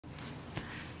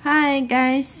Hi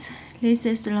guys, this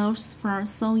is Rose from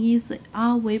So Easy.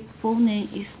 Our web full name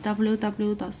is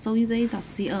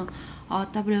www.soeasy.cn or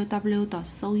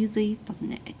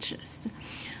www.soeasy.net.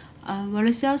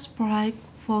 Wholesale supply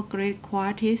for great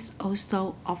qualities,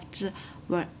 also of the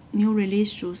new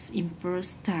release shoes in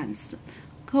first stance.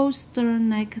 Coaster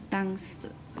neck dance,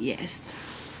 yes.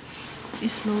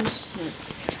 It's those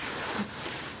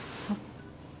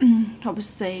top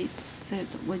set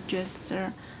we just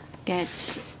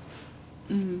get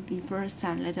before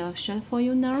some little shot for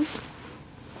you nurse.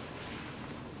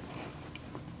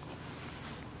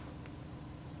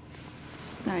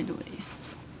 Sideways.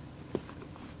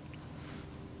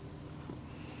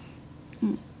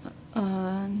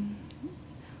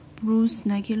 Bruce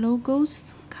Nike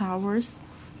logos covers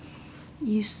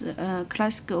is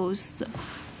classical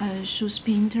shoes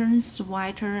patterns,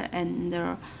 whiter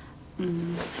and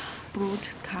blue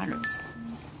colors.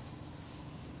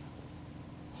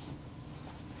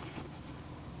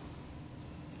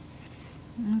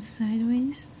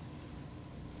 Sideways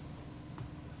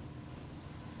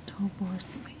to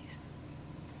both ways.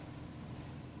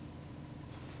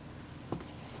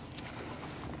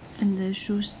 And the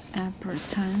shoes upper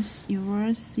turns, you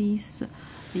will see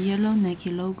the yellow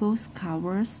Nike logos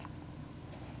covers.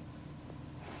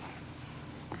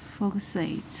 Focus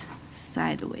it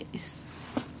sideways.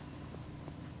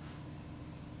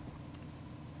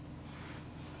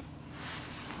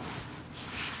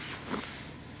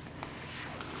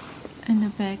 And the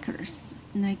backers,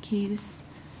 Nike's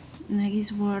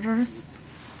waters,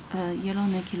 yellow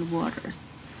Nike waters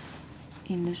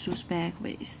in the shoes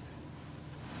backways.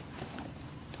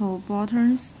 Toe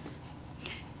buttons,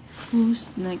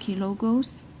 blues Nike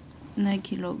logos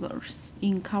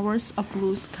in covers of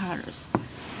blues colors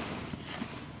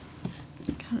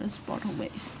bottom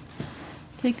waist.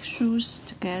 Take shoes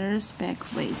together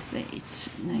backways, it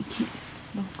Nike's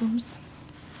logos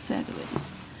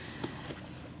sideways.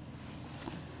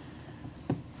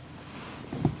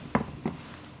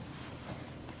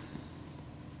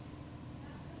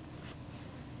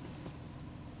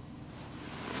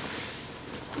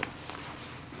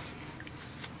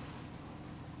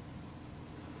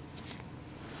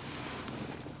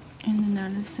 And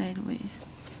another sideways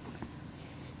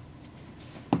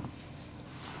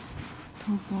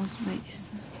to both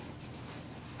ways,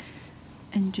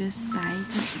 and just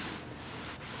sideways.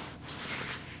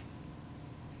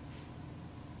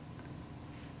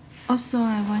 Also,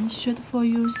 I want to show for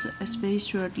you a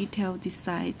special detail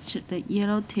beside the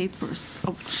yellow tapers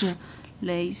of the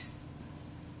lace.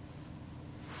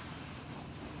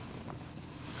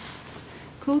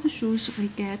 Cold shoes we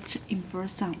get in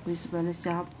first with very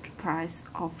sharp price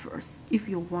offers. If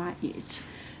you want it,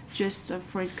 just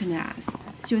recognize.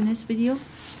 See you next video.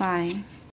 Bye.